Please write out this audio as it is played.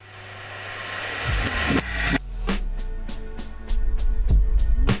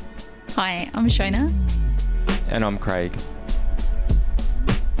Hi, I'm Shona. And I'm Craig.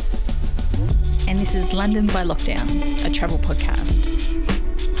 And this is London by Lockdown, a travel podcast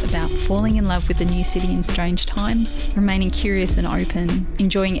about falling in love with the new city in strange times, remaining curious and open,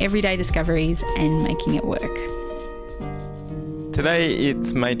 enjoying everyday discoveries and making it work. Today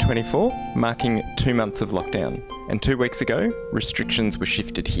it's May 24, marking 2 months of lockdown. And 2 weeks ago, restrictions were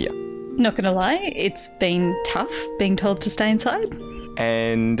shifted here. Not going to lie, it's been tough being told to stay inside.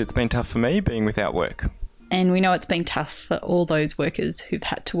 And it's been tough for me being without work. And we know it's been tough for all those workers who've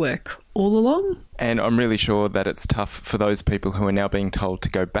had to work all along. And I'm really sure that it's tough for those people who are now being told to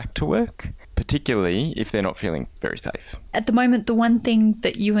go back to work, particularly if they're not feeling very safe. At the moment, the one thing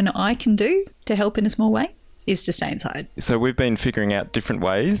that you and I can do to help in a small way is to stay inside. So we've been figuring out different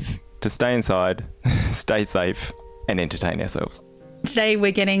ways to stay inside, stay safe, and entertain ourselves. Today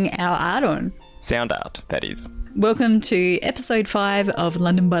we're getting our art on. Sound art, that is. Welcome to episode 5 of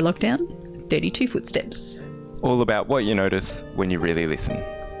London by Lockdown, 32 Footsteps. All about what you notice when you really listen.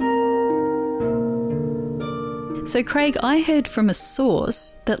 So Craig, I heard from a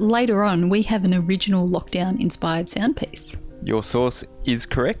source that later on we have an original lockdown-inspired sound piece. Your source is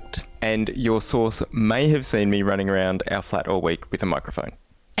correct, and your source may have seen me running around our flat all week with a microphone.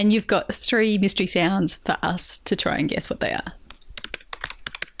 And you've got 3 mystery sounds for us to try and guess what they are.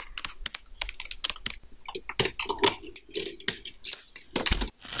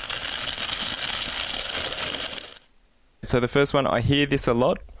 So the first one, I hear this a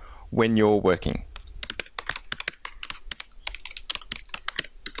lot when you're working.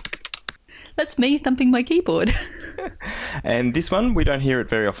 That's me thumping my keyboard. And this one, we don't hear it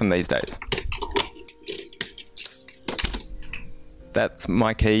very often these days. That's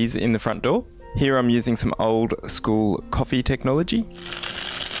my keys in the front door. Here I'm using some old school coffee technology.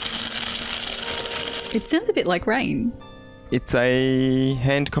 It sounds a bit like rain. It's a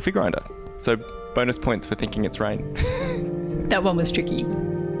hand coffee grinder. So bonus points for thinking it's rain. That one was tricky.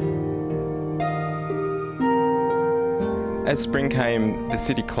 As spring came, the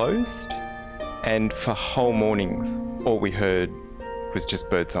city closed, and for whole mornings, all we heard was just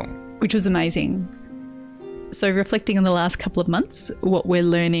birdsong. Which was amazing. So reflecting on the last couple of months, what we're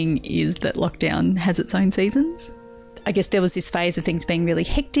learning is that lockdown has its own seasons. I guess there was this phase of things being really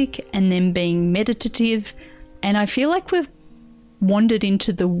hectic and then being meditative, and I feel like we've wandered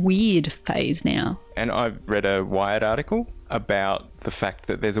into the weird phase now. And I've read a Wired article about the fact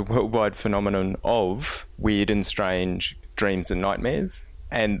that there's a worldwide phenomenon of weird and strange dreams and nightmares,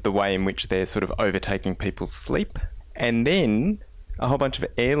 and the way in which they're sort of overtaking people's sleep. And then a whole bunch of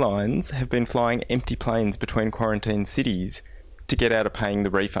airlines have been flying empty planes between quarantine cities to get out of paying the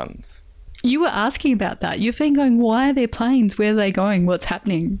refunds. You were asking about that. You've been going, why are there planes? Where are they going? What's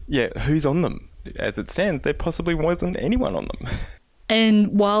happening? Yeah, who's on them? As it stands, there possibly wasn't anyone on them.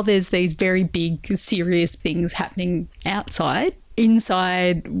 And while there's these very big, serious things happening outside,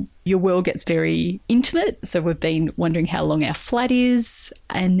 inside your world gets very intimate. So we've been wondering how long our flat is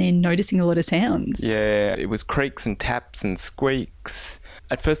and then noticing a lot of sounds. Yeah, it was creaks and taps and squeaks.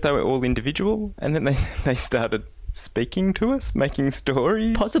 At first they were all individual, and then they started speaking to us, making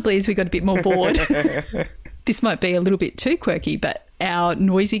stories. Possibly as we got a bit more bored. This might be a little bit too quirky, but our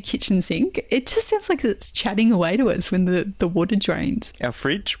noisy kitchen sink, it just sounds like it's chatting away to us when the water drains. Our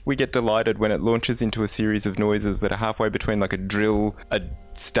fridge, we get delighted when it launches into a series of noises that are halfway between like a drill, a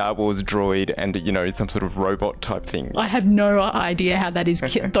Star Wars droid, and, you know, some sort of robot type thing. I have no idea how that is.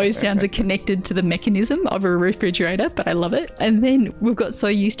 Those sounds are connected to the mechanism of a refrigerator, but I love it. And then we've got so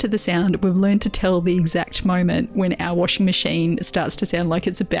used to the sound, we've learned to tell the exact moment when our washing machine starts to sound like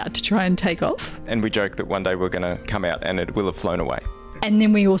it's about to try and take off. And we joke that one day we're going to come out and it will have flown away. And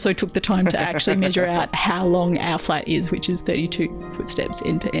then we also took the time to actually measure out how long our flat is, which is 32 footsteps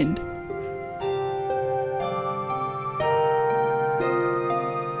end to end.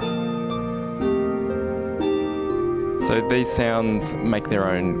 So these sounds make their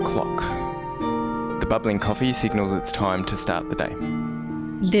own clock. The bubbling coffee signals it's time to start the day.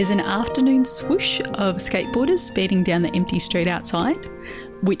 There's an afternoon swoosh of skateboarders speeding down the empty street outside,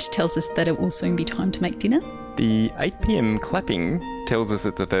 which tells us that it will soon be time to make dinner. The 8 p.m. clapping tells us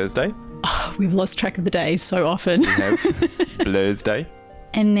it's a Thursday. Oh, we've lost track of the days so often. We have Blur's Day.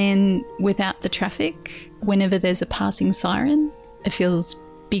 And then without the traffic, whenever there's a passing siren, it feels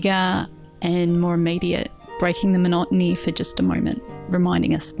bigger and more immediate, breaking the monotony for just a moment,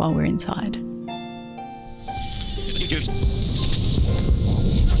 reminding us while we're inside.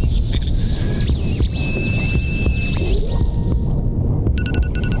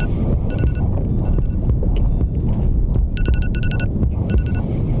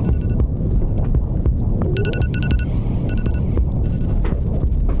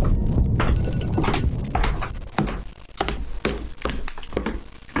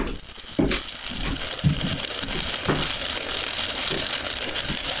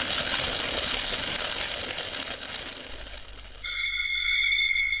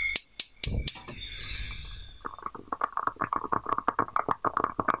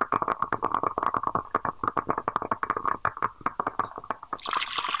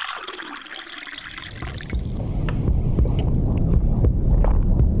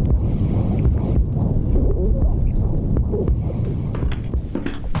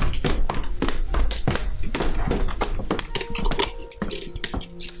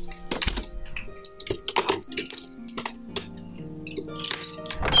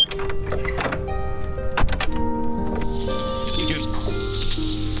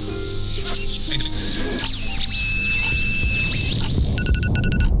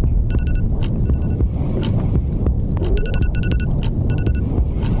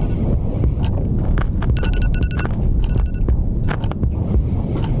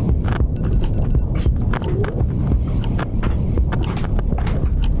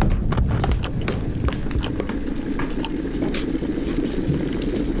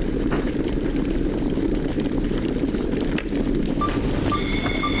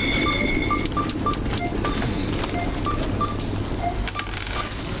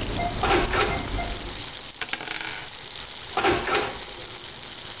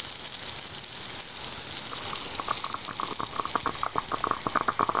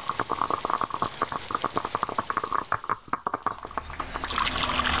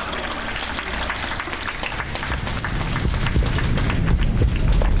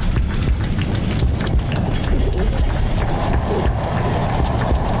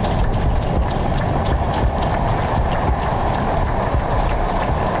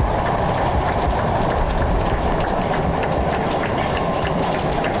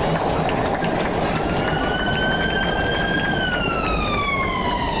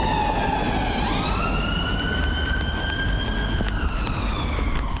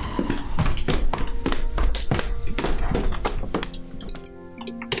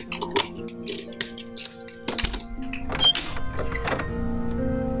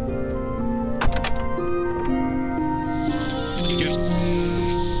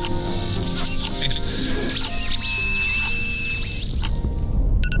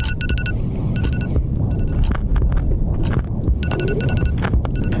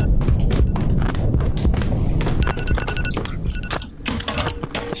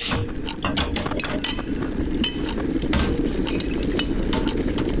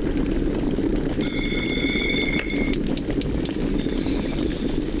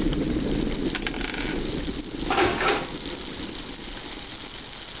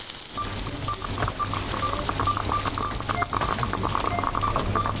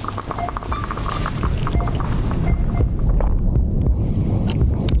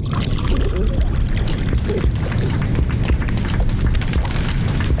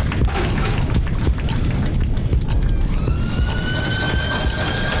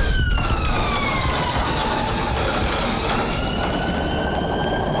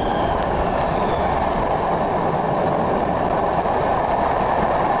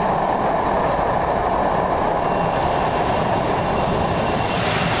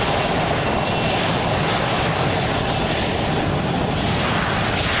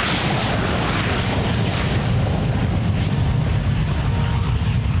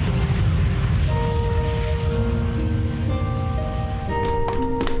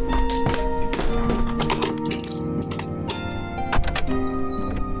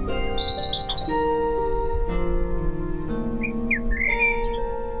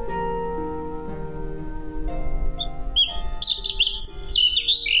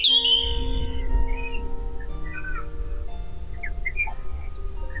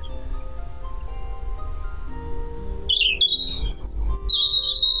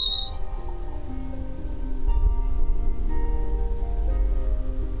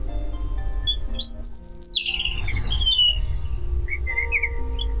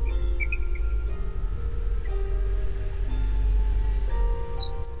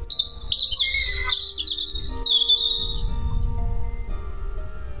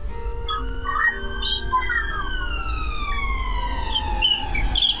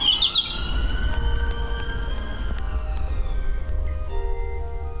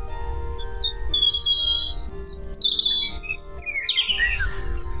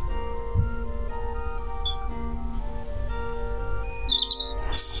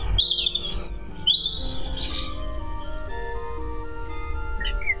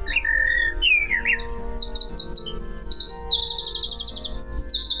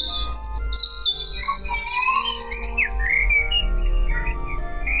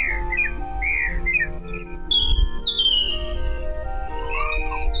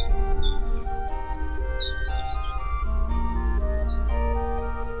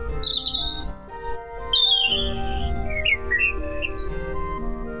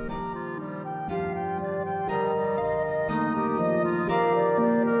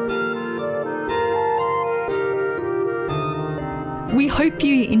 We hope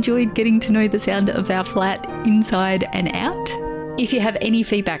you enjoyed getting to know the sound of our flat inside and out. If you have any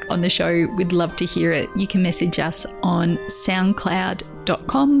feedback on the show, we'd love to hear it. You can message us on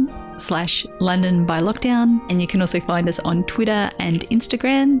soundcloud.com/London by Lockdown. And you can also find us on Twitter and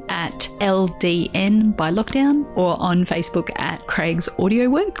Instagram at LDN by Lockdown, or on Facebook at Craig's Audio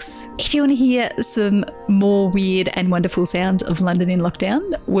Works. If you want to hear some more weird and wonderful sounds of London in lockdown,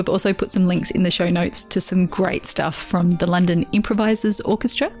 we've also put some links in the show notes to some great stuff from the London Improvisers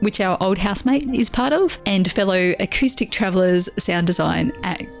Orchestra, which our old housemate is part of, and fellow Acoustic Travellers Sound Design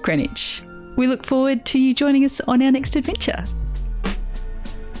at Greenwich. We look forward to you joining us on our next adventure.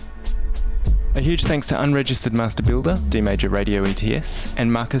 A huge thanks to Unregistered Master Builder, D Major Radio ETS,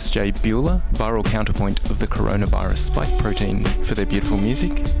 and Marcus J. Bueller, viral counterpoint of the coronavirus spike protein, for their beautiful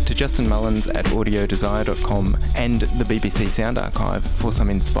music, to Justin Mullins at audiodesire.com and the BBC Sound Archive for some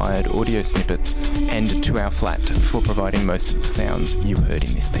inspired audio snippets, and to our flat for providing most of the sounds you heard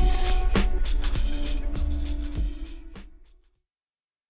in this piece.